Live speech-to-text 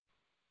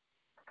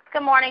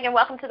Good morning and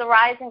welcome to the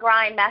Rise and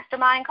Grind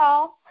Mastermind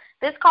Call.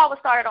 This call was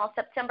started on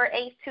September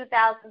 8th,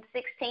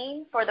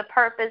 2016 for the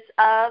purpose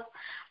of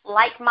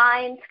like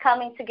minds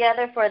coming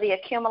together for the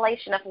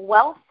accumulation of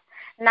wealth,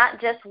 not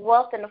just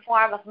wealth in the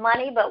form of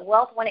money, but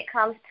wealth when it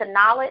comes to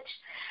knowledge.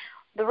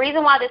 The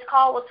reason why this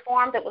call was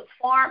formed, it was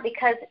formed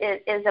because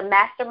it is a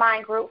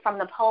mastermind group from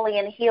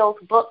Napoleon Hill's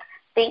book,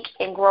 Think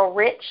and Grow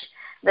Rich.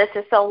 This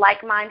is so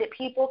like-minded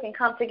people can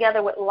come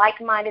together with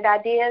like-minded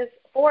ideas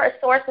for a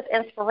source of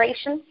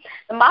inspiration.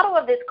 The motto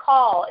of this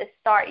call is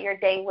start your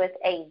day with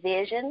a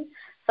vision.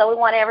 So we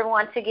want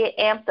everyone to get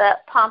amped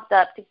up, pumped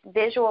up, to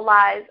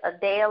visualize a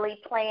daily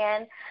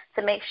plan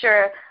to make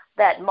sure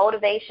that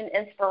motivation,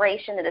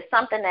 inspiration, it is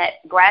something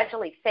that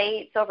gradually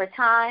fades over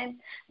time.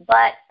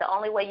 But the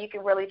only way you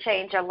can really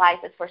change your life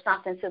is for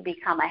something to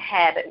become a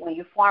habit. When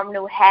you form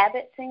new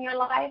habits in your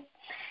life,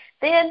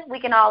 then we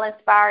can all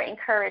inspire,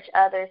 encourage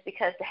others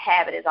because the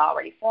habit is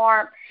already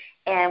formed,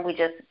 and we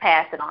just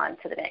pass it on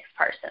to the next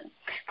person.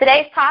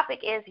 Today's topic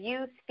is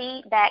use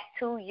feedback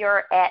to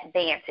your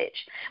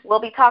advantage.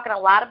 We'll be talking a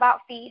lot about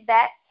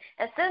feedback,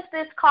 and since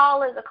this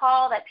call is a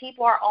call that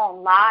people are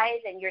on live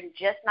and you're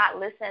just not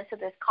listening to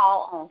this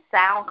call on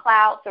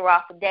SoundCloud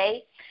throughout the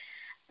day,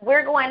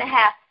 we're going to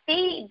have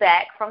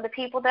feedback from the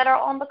people that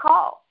are on the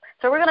call.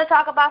 So we're going to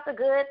talk about the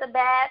good, the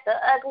bad, the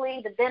ugly,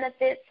 the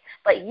benefits,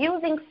 but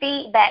using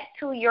feedback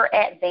to your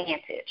advantage.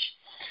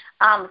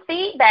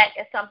 Feedback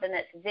is something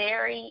that's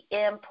very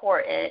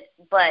important,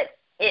 but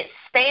it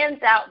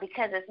stands out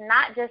because it's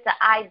not just an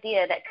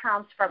idea that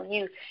comes from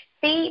you.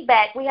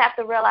 Feedback, we have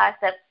to realize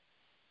that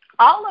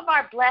all of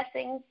our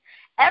blessings,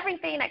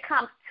 everything that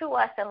comes to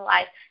us in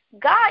life,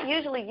 God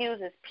usually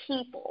uses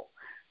people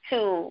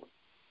to,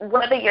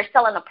 whether you're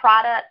selling a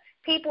product,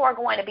 people are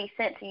going to be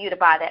sent to you to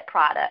buy that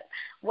product.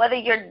 Whether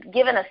you're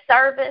giving a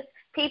service,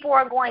 people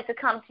are going to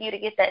come to you to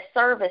get that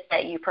service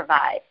that you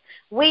provide.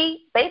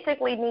 We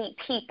basically need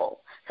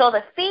people. So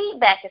the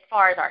feedback as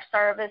far as our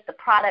service, the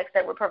products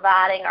that we're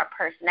providing, our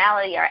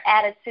personality, our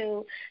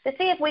attitude, to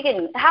see if we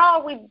can, how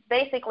are we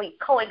basically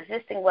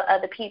coexisting with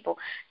other people.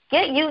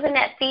 Using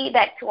that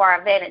feedback to our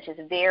advantage is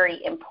very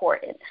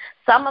important.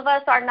 Some of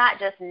us are not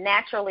just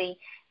naturally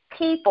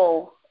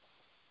people,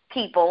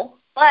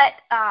 but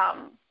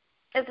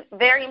it's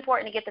very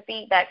important to get the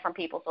feedback from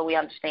people so we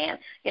understand,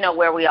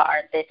 where we are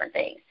and different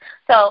things.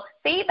 So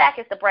feedback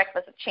is the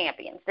breakfast of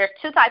champions. There's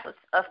two types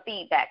of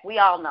feedback. We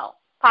all know,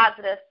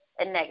 positive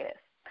and negative.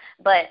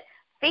 But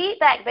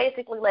feedback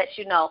basically lets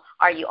you know,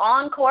 are you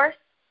on course,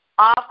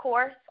 off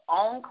course,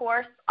 on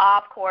course,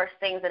 off course,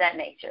 things of that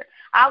nature.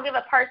 I'll give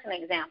a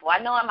personal example. I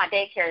know in my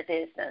daycare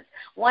business,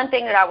 one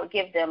thing that I would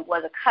give them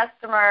was a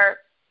customer,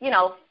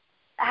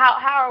 how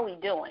are we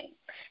doing?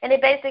 And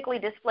it basically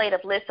displayed a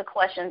list of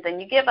questions,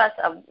 and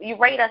you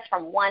rate us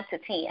from 1 to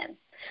 10.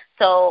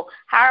 So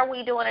how are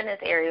we doing in this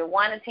area?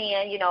 1 to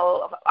 10,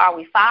 are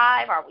we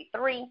 5? Are we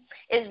 3?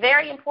 It's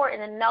very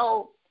important to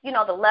know,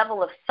 the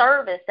level of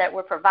service that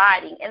we're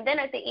providing. And then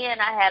at the end,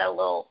 I had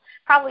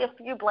probably a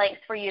few blanks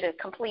for you to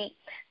complete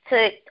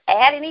to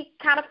add any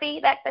kind of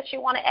feedback that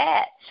you want to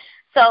add.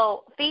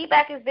 So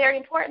feedback is very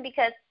important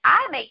because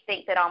I may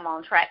think that I'm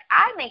on track.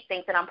 I may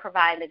think that I'm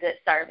providing a good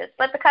service,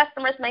 but the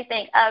customers may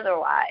think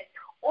otherwise.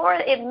 Or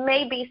it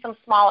may be some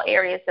small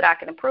areas that I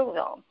can improve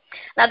on.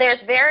 Now, there's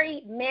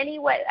many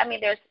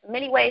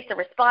ways to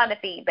respond to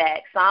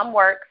feedback. Some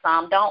work,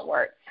 some don't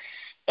work.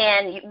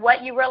 And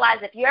what you realize,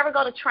 if you ever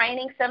go to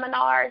training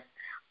seminars,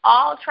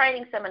 all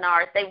training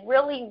seminars, they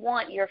really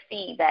want your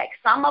feedback.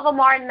 Some of them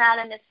are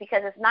anonymous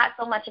because it's not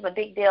so much of a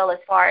big deal as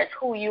far as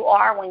who you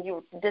are when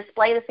you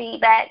display the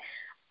feedback.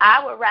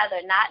 I would rather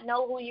not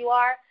know who you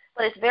are,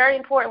 but it's very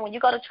important when you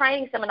go to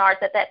training seminars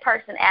that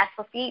person asks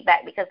for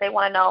feedback because they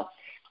want to know,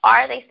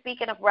 are they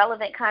speaking of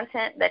relevant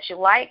content that you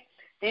like?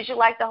 Did you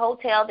like the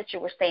hotel that you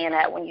were staying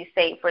at when you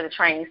stayed for the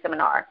training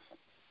seminar?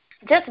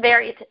 Just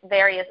various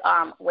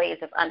ways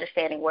of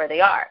understanding where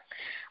they are.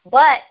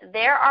 But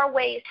there are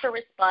ways to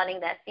responding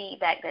that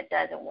feedback that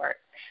doesn't work.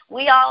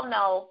 We all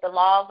know the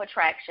law of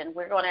attraction.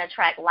 We're going to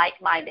attract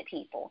like-minded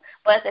people.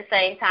 But at the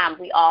same time,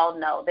 we all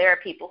know there are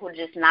people who are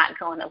just not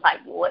going to like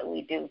what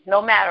we do,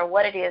 no matter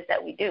what it is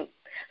that we do.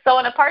 So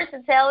when a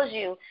person tells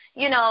you,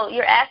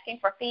 you're asking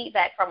for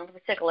feedback from a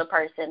particular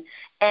person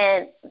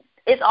and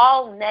it's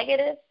all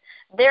negative,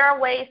 there are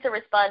ways to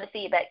respond to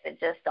feedback that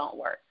just don't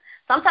work.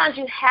 Sometimes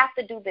you have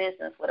to do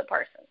business with a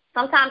person.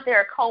 Sometimes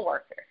they're a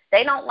coworker.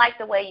 They don't like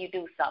the way you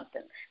do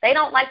something. They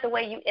don't like the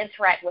way you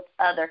interact with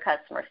other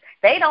customers.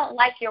 They don't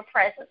like your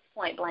presence,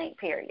 point blank,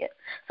 period.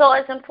 So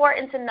it's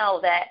important to know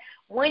that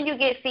when you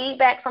get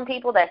feedback from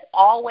people that's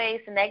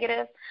always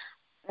negative,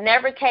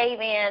 never cave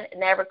in,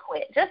 never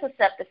quit. Just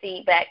accept the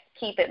feedback,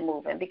 keep it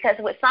moving. Because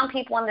with some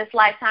people in this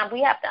lifetime,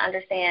 we have to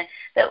understand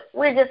that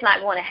we're just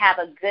not going to have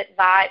a good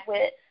vibe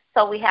with,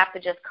 so we have to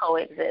just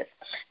coexist.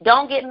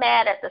 Don't get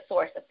mad at the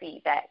source of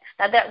feedback.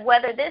 Now, that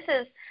whether this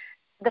is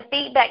the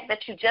feedback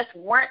that you just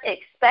weren't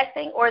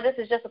expecting or this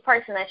is just a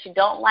person that you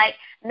don't like,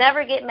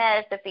 never get mad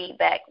at the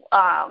feedback.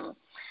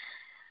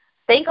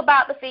 Think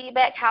about the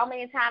feedback. How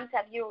many times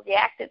have you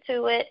reacted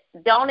to it?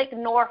 Don't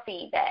ignore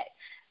feedback.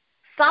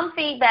 Some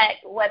feedback,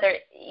 whether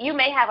you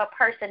may have a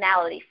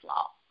personality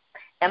flaw,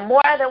 and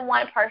more than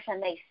one person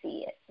may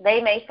see it.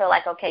 They may feel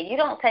like, okay, you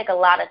don't take a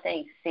lot of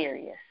things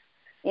serious.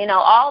 You know,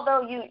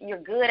 although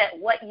you're good at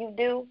what you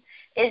do,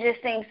 it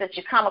just seems that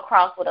you come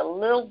across with a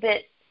little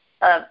bit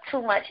of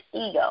too much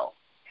ego.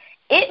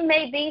 It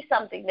may be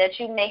something that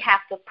you may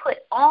have to put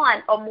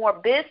on a more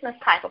business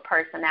type of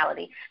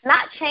personality,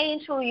 not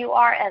change who you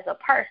are as a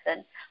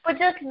person, but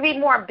just be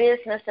more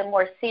business and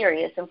more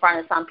serious in front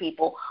of some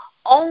people,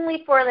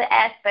 only for the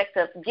aspect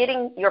of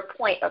getting your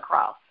point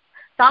across.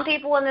 Some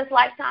people in this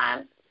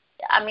lifetime,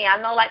 I mean, I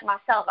know like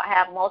myself, I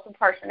have multiple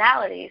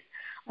personalities,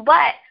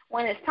 but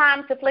when it's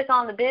time to flick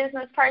on the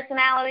business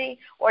personality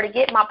or to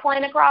get my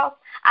point across,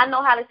 I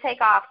know how to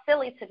take off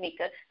silly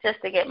Timeka just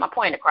to get my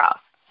point across.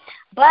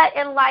 But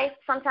in life,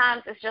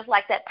 sometimes it's just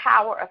like that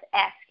power of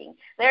asking.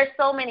 There's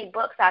so many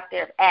books out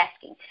there of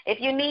asking. If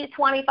you need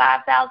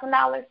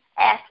 $25,000,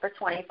 ask for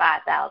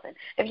 $25,000.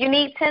 If you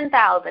need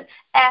 $10,000,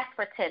 ask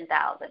for $10,000.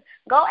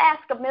 Go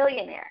ask a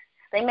millionaire.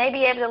 They may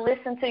be able to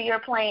listen to your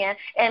plan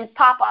and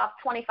pop off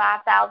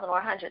 $25,000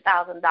 or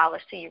 $100,000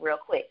 to you real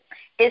quick.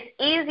 It's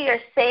easier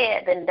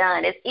said than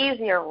done. It's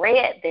easier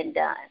read than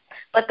done.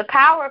 But the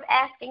power of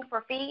asking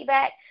for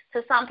feedback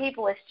to some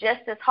people is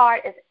just as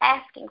hard as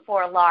asking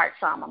for a large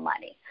sum of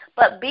money.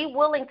 But be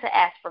willing to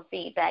ask for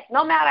feedback,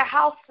 no matter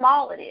how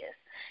small it is.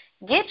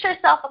 Get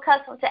yourself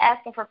accustomed to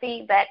asking for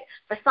feedback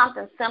for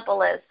something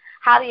simple as,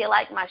 how do you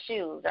like my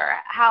shoes? Or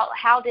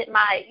how did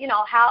my,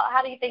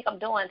 how do you think I'm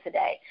doing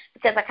today?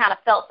 Because I kind of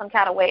felt some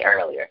kind of way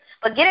earlier.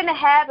 But get in the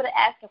habit of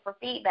asking for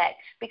feedback,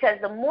 because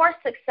the more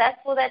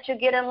successful that you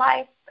get in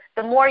life,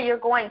 the more you're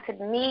going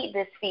to need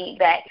this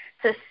feedback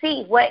to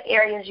see what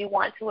areas you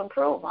want to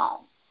improve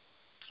on.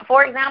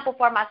 For example,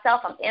 for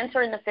myself, I'm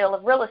entering the field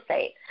of real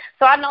estate.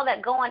 So I know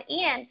that going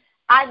in,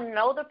 I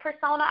know the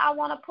persona I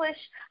want to push.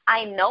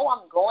 I know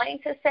I'm going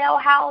to sell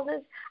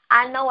houses.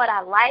 I know what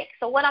I like.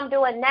 So what I'm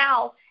doing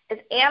now is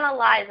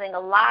analyzing a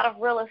lot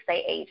of real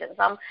estate agents.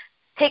 I'm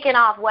picking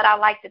off what I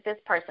like that this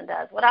person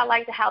does, what I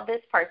like to how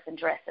this person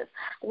dresses,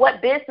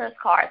 what business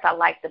cards I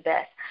like the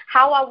best,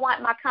 how I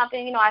want my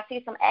company. I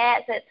see some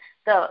ads at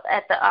the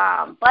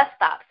bus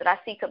stops that I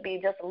see could be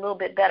just a little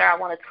bit better. I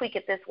want to tweak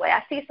it this way.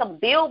 I see some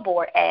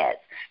billboard ads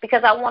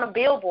because I want a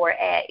billboard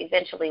ad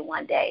eventually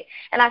one day.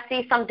 And I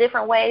see some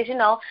different ways,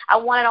 I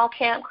want it on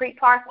Camp Creek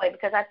Parkway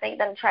because I think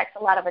that attracts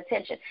a lot of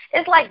attention.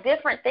 It's like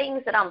different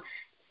things that I'm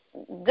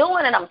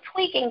doing and I'm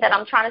tweaking that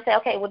I'm trying to say,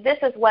 okay, well, this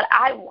is what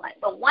I want.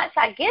 But once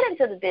I get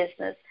into the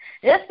business,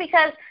 just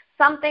because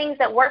some things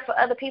that work for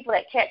other people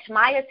that catch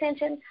my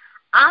attention,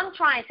 I'm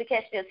trying to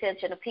catch the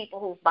attention of people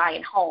who's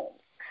buying homes,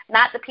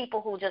 not the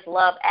people who just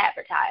love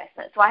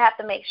advertisement. So I have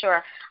to make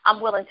sure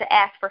I'm willing to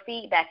ask for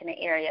feedback in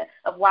the area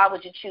of why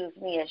would you choose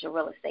me as your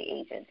real estate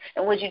agent?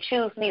 And would you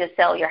choose me to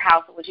sell your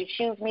house? Or would you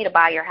choose me to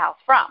buy your house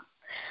from?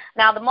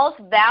 Now, the most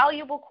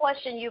valuable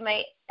question you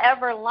may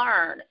ever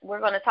learn, we're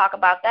going to talk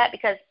about that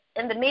because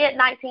in the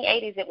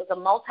mid-1980s, it was a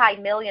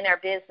multi-millionaire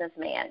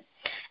businessman.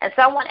 And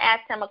someone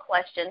asked him a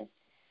question,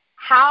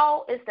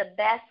 how is the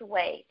best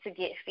way to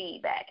get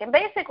feedback? And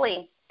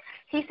basically,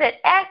 he said,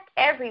 ask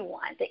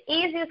everyone. The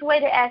easiest way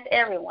to ask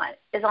everyone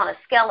is on a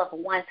scale of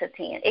 1 to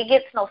 10. It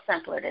gets no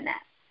simpler than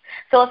that.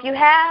 So if you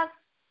have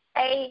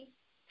a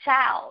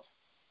child,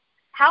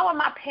 how are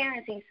my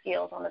parenting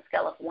skills on a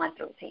scale of 1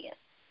 through 10?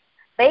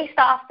 Based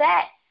off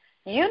that,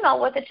 you know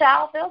what the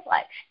child feels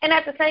like. And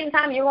at the same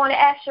time, you're going to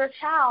ask your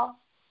child,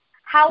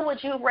 how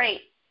would you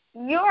rate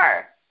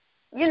your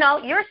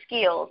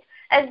skills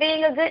as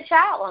being a good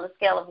child on a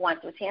scale of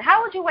 1 through 10?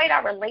 How would you rate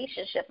our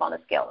relationship on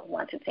a scale of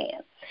 1 to 10?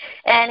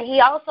 And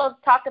he also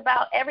talked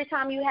about every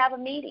time you have a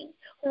meeting,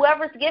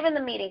 whoever's giving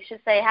the meeting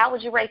should say, how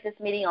would you rate this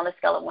meeting on a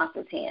scale of 1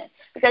 through 10?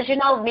 Because,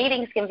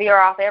 meetings can veer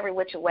off every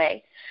which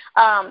way.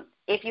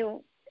 If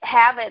you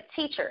have a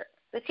teacher,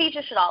 the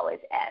teacher should always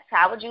ask,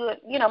 how would you,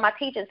 my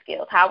teaching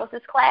skills, how was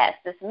this class,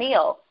 this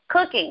meal,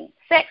 cooking,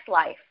 sex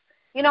life,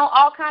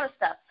 all kind of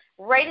stuff.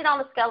 Rate it on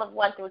a scale of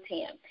 1 through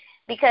 10.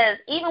 Because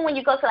even when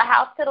you go to the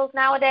hospitals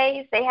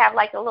nowadays, they have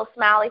like a little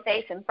smiley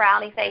face and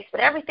frowny face,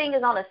 but everything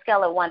is on a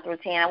scale of 1 through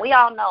 10. And we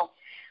all know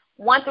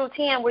 1 through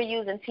 10, we're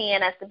using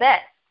 10 as the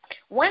best.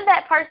 When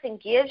that person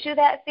gives you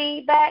that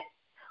feedback,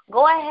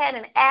 go ahead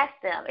and ask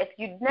them, if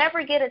you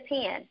never get a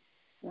 10,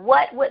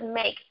 what would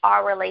make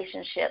our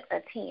relationship a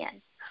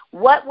 10?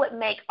 What would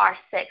make our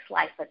sex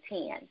life a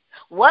 10?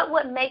 What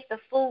would make the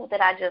food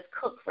that I just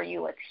cooked for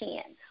you a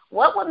 10?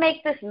 What would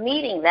make this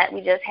meeting that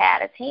we just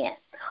had a 10?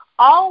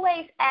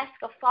 Always ask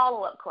a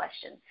follow-up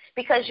question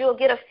because you'll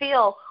get a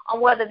feel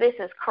on whether this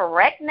is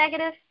correct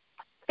negative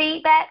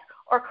feedback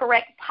or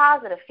correct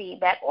positive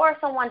feedback, or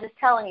someone just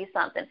telling you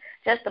something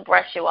just to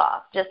brush you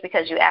off just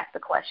because you asked the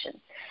question.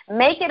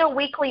 Make it a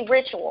weekly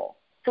ritual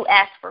to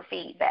ask for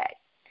feedback.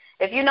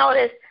 If you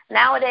notice,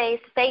 nowadays,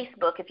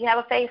 Facebook, if you have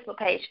a Facebook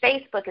page,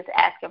 Facebook is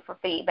asking for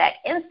feedback.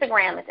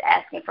 Instagram is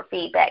asking for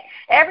feedback.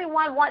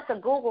 Everyone wants a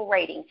Google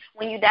rating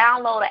when you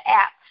download an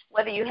app,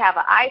 whether you have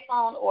an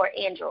iPhone or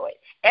Android.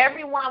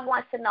 Everyone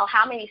wants to know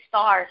how many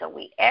stars are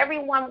we.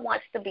 Everyone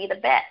wants to be the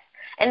best.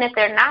 And if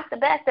they're not the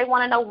best, they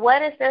want to know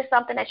is there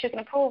something that you can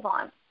improve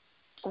on.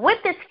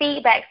 With this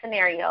feedback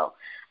scenario,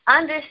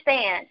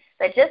 understand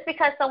that just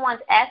because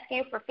someone's asking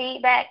you for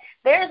feedback,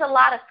 there's a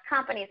lot of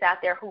companies out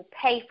there who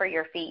pay for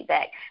your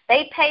feedback.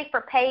 They pay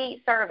for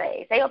paid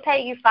surveys. They'll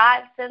pay you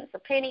 5 cents, a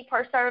penny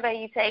per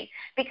survey you take,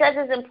 because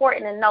it's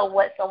important to know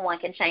what someone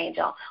can change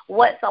on,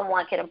 what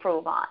someone can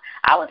improve on.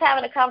 I was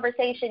having a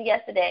conversation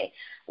yesterday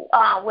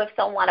with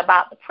someone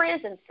about the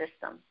prison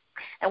system,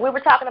 and we were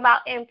talking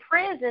about in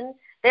prison,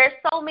 there's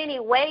so many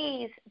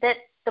ways that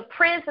the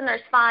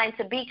prisoners find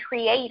to be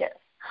creative.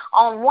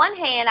 On one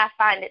hand, I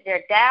find that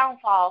their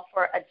downfall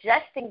for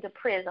adjusting to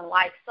prison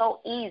life so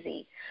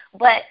easy,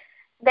 but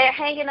they're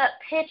hanging up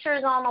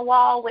pictures on the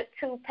wall with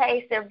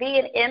toothpaste. They're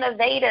being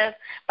innovative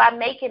by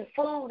making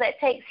food that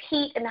takes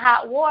heat and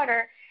hot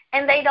water,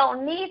 and they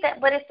don't need that,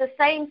 but it's the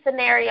same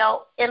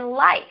scenario in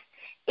life.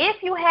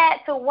 If you had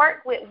to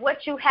work with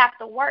what you have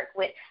to work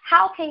with,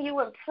 how can you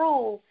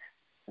improve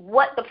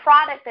what the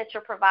product that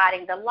you're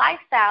providing, the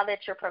lifestyle that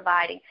you're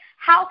providing?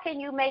 How can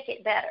you make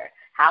it better?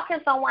 How can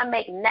someone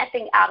make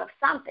nothing out of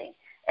something?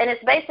 And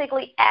it's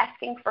basically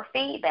asking for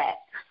feedback.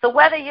 So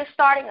whether you're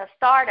starting a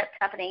startup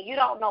company, you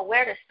don't know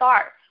where to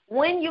start,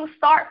 when you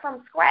start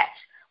from scratch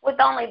with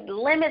only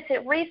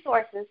limited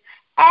resources,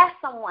 ask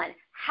someone,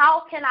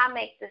 how can I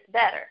make this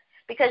better?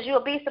 Because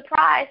you'll be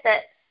surprised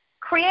that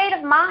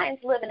creative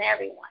minds live in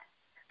everyone.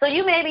 So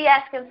you may be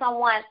asking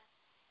someone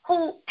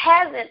who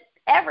hasn't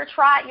ever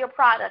tried your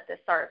product or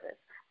service,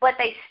 but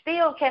they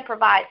still can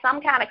provide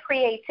some kind of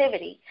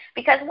creativity.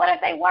 Because what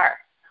if they were?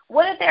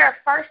 What if they're a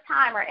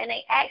first-timer and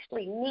they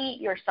actually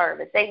need your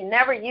service? They've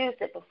never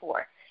used it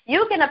before.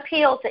 You can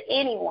appeal to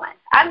anyone.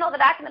 I know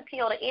that I can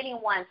appeal to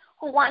anyone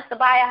who wants to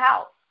buy a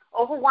house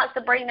or who wants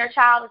to bring their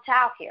child to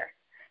child care.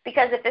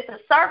 Because if it's a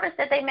service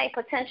that they may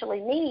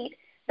potentially need,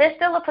 there's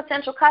still a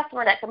potential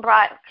customer that can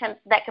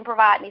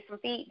provide me some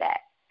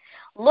feedback.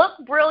 Look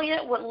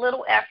brilliant with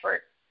little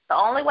effort. The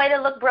only way to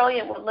look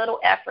brilliant with little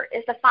effort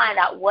is to find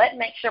out what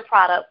makes your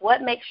product,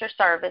 what makes your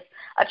service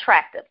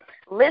attractive.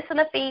 Listen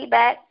to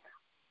feedback.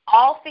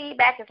 All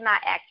feedback is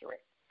not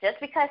accurate. Just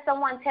because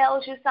someone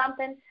tells you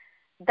something,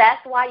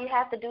 that's why you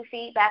have to do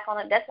feedback on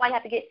it. That's why you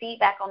have to get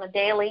feedback on a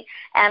daily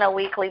and a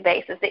weekly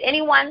basis. Did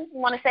anyone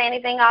want to say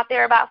anything out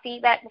there about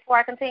feedback before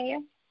I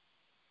continue?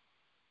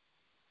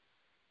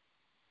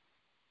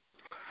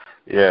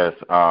 Yes.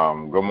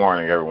 Good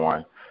morning,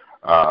 everyone.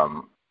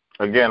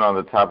 Again, on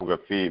the topic of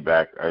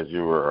feedback, as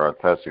you were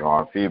touching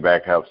on,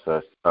 feedback helps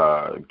us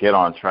get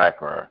on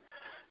track or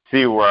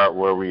see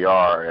where we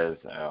are as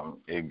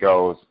it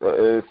goes.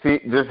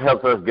 Just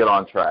helps us get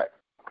on track.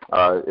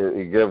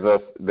 It gives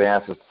us the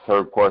answers to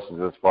certain questions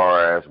as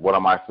far as what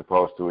am I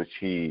supposed to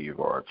achieve,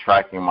 or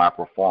tracking my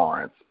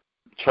performance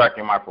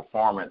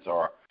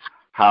or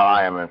how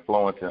I am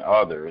influencing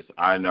others.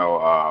 I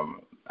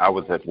know I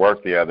was at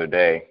work the other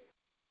day,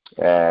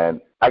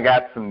 and I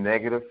got some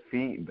negative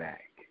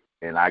feedback,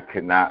 and I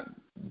could not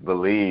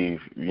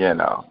believe,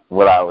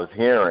 what I was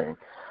hearing.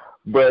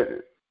 But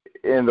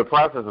in the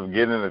process of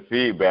getting the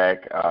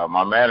feedback,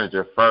 my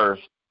manager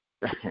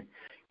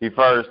he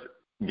first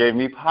gave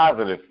me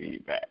positive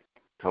feedback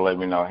to let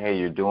me know, hey,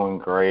 you're doing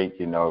great.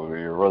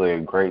 You're really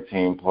a great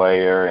team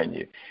player, and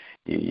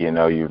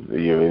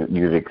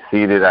you've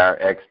exceeded our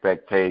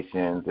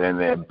expectations. And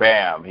then,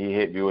 bam, he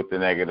hit me with the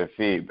negative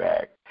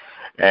feedback.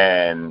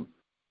 And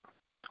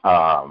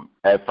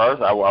at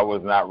first, I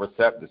was not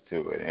receptive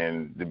to it.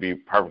 And to be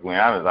perfectly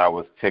honest, I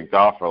was ticked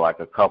off for like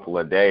a couple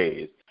of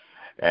days.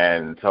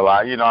 And until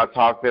I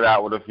talked it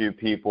out with a few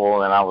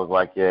people, and I was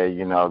like, yeah,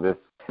 this,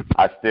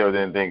 I still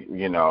didn't think,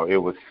 it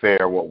was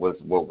fair what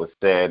was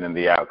said and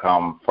the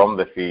outcome from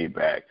the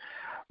feedback.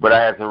 But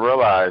I had to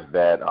realize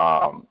that,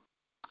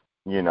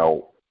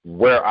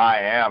 where I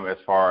am as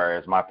far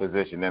as my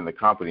position in the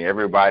company,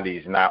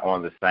 everybody's not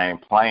on the same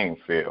playing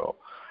field.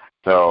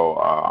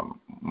 So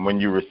when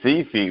you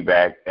receive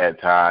feedback at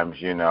times,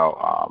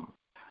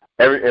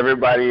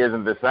 everybody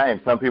isn't the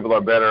same. Some people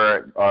are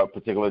better at a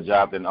particular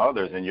job than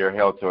others, and you're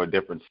held to a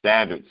different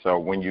standard. So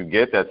when you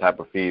get that type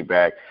of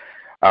feedback,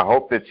 I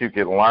hope that you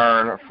can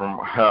learn from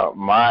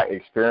my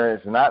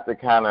experience, not to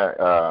kind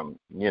of,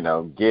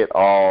 get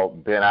all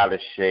bent out of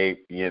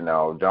shape,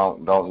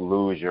 don't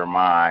lose your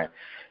mind,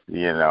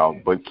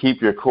 but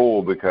keep your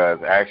cool, because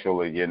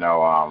actually,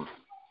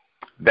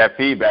 that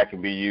feedback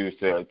can be used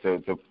to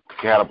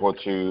catapult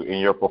you in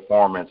your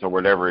performance or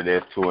whatever it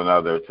is to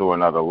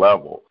another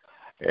level.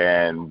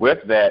 And with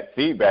that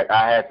feedback,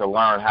 I had to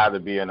learn how to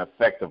be an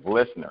effective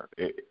listener.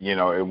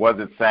 It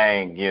wasn't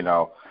saying,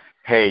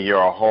 hey,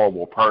 you're a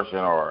horrible person,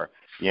 or,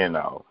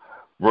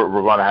 we're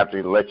going to have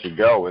to let you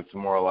go. It's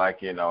more like,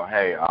 hey,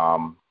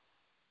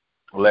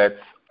 let's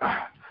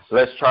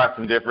try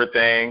some different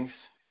things.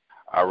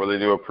 I really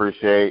do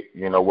appreciate,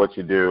 what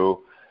you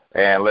do.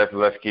 and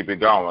let's keep it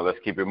going. Let's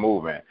keep it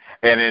moving.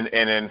 And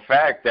in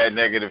fact, that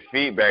negative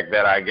feedback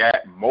that I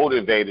got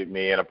motivated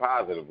me in a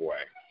positive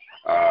way.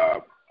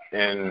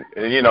 And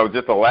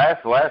just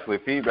lastly,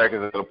 feedback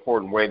is an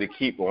important way to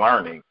keep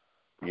learning.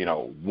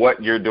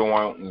 What you're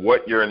doing,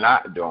 what you're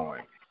not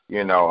doing.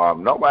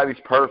 Nobody's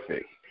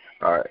perfect.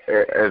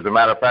 As a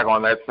matter of fact,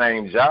 on that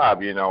same job,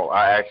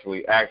 I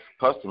actually asked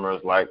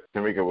customers, like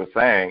Timeka was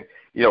saying,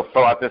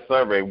 fill out this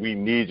survey. We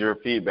need your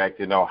feedback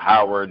to know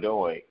how we're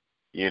doing.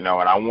 And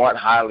I want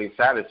highly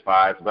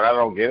satisfied, but I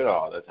don't get it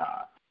all the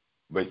time.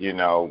 But,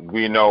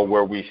 we know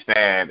where we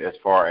stand as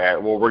far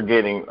as, we're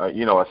getting,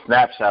 a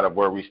snapshot of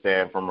where we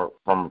stand from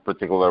a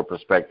particular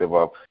perspective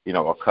of,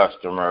 a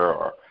customer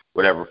or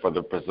whatever for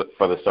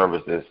the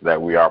services that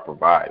we are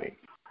providing.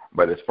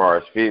 But as far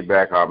as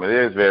feedback, it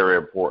is very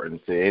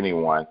important to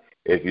anyone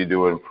if you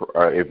do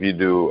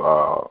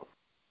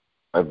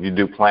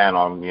plan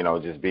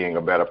on, just being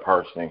a better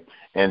person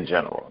in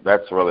general.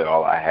 That's really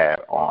all I had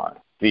on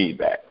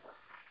feedback.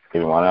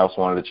 Anyone else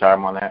wanted to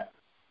chime on that?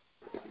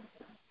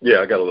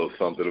 Yeah, I got a little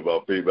something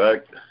about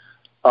feedback.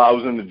 I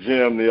was in the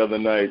gym the other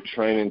night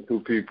training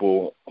two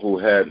people who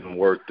hadn't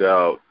worked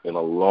out in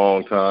a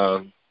long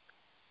time,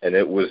 and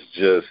it was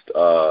just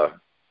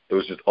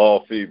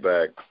all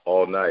feedback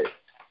all night.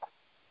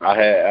 I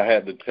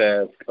had the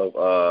task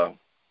of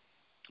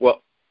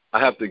I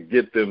have to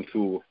get them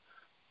to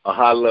a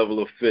high level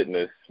of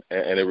fitness,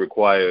 and it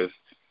requires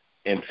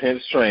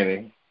intense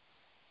training,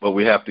 but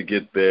we have to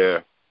get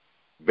there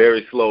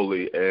very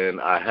slowly, and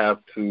I have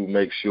to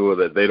make sure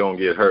that they don't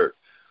get hurt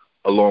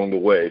along the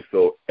way.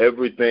 So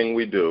everything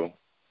we do,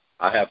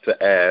 I have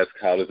to ask,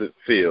 how does it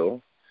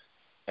feel?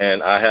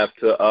 And I have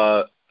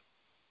to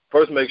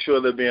first make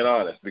sure they're being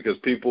honest, because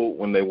people,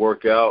 when they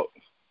work out,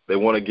 they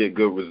want to get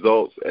good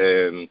results,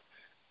 and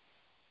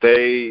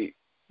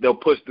they'll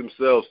push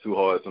themselves too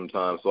hard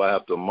sometimes, so I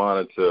have to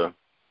monitor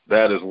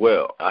that as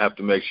well. I have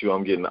to make sure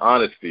I'm getting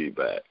honest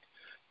feedback.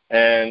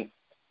 And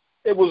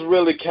it was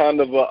really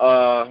kind of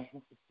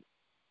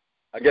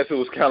I guess it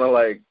was kind of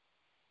like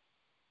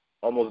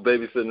almost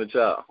babysitting a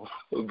child,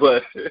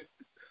 but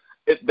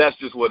that's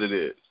just what it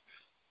is.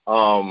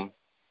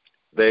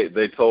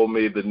 They told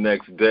me the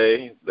next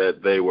day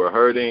that they were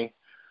hurting,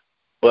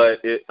 but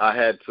I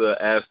had to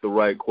ask the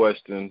right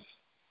questions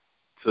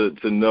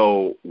to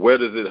know where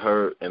does it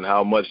hurt and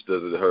how much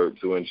does it hurt,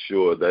 to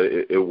ensure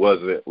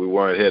that we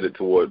weren't headed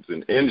towards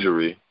an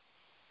injury,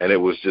 and it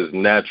was just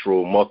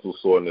natural muscle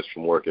soreness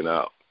from working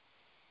out.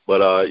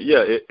 But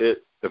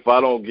if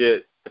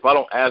I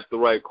don't ask the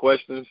right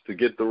questions to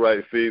get the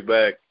right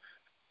feedback,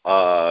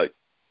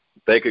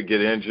 they could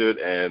get injured,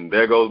 and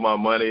there goes my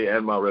money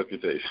and my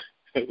reputation.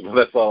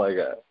 That's all I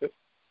got.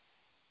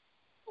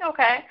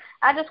 Okay.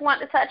 I just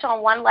want to touch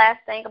on one last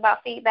thing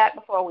about feedback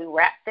before we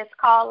wrap this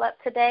call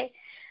up today.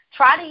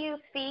 Try to use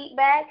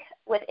feedback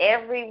with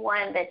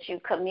everyone that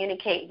you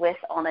communicate with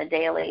on a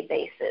daily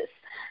basis.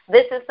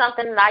 This is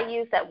something that I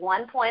used at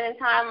one point in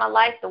time in my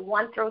life, the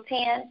 1 through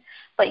 10,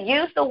 but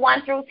use the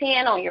 1 through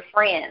 10 on your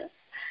friends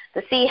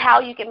to see how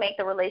you can make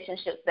the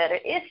relationships better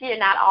if you're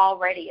not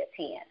already a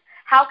 10.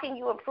 How can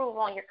you improve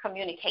on your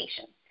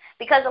communication?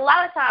 Because a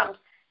lot of times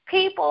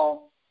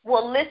people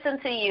will listen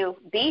to you,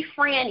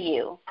 befriend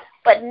you,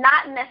 but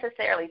not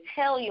necessarily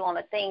tell you on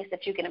the things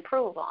that you can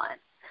improve on.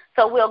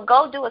 So we'll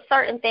go do a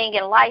certain thing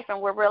in life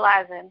and we're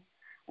realizing,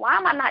 why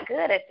am I not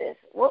good at this?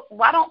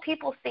 Why don't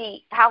people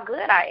see how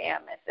good I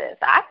am at this?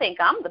 I think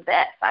I'm the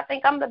best. I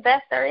think I'm the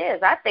best there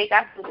is. I think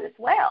I do this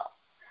well.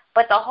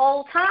 But the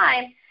whole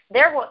time,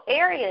 there were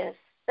areas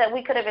that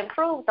we could have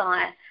improved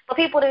on, but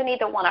people didn't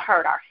either want to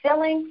hurt our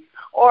feelings,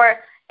 or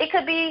it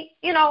could be,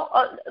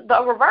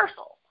 the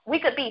reversal. We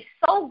could be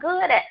so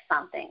good at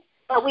something,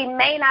 but we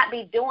may not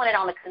be doing it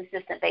on a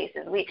consistent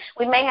basis. We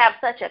may have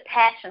such a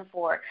passion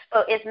for it,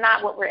 but it's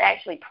not what we're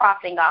actually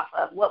profiting off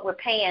of, what's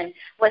paying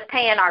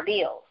our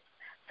bills.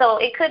 So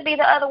it could be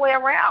the other way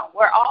around,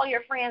 where all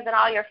your friends and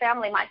all your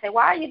family might say,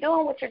 why are you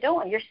doing what you're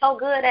doing? You're so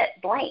good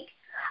at blank.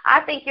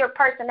 I think your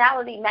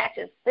personality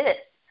matches this.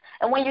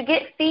 And when you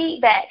get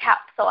feedback,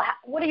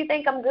 what do you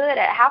think I'm good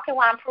at? How can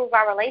I improve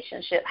our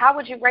relationship? How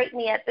would you rate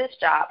me at this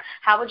job?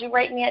 How would you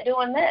rate me at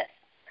doing this?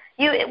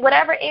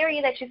 Whatever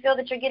area that you feel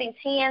that you're getting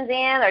 10s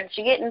in, or that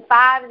you're getting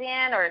 5s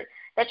in, or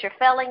that you're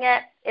failing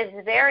at, it's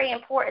very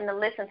important to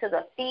listen to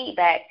the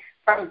feedback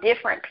from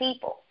different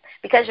people.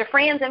 Because your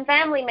friends and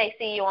family may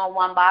see you on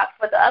one box,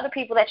 but the other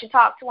people that you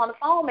talk to on the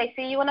phone may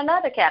see you in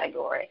another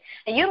category.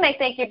 And you may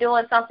think you're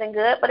doing something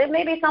good, but it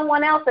may be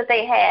someone else that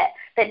they had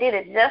that did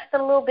it just a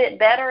little bit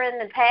better in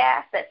the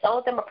past, that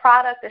sold them a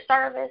product or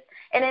service,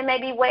 and it may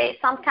be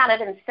some kind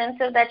of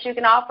incentive that you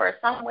can offer, or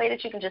some way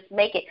that you can just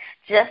make it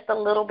just a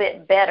little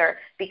bit better,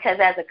 because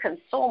as a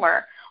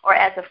consumer or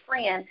as a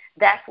friend,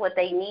 that's what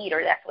they need,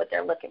 or that's what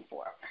they're looking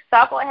for. So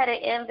I'll go ahead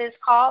and end this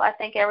call. I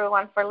thank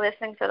everyone for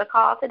listening to the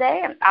call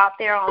today, and out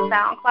there on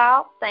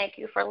SoundCloud, thank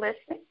you for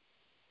listening.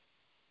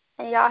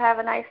 And y'all have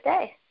a nice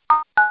day.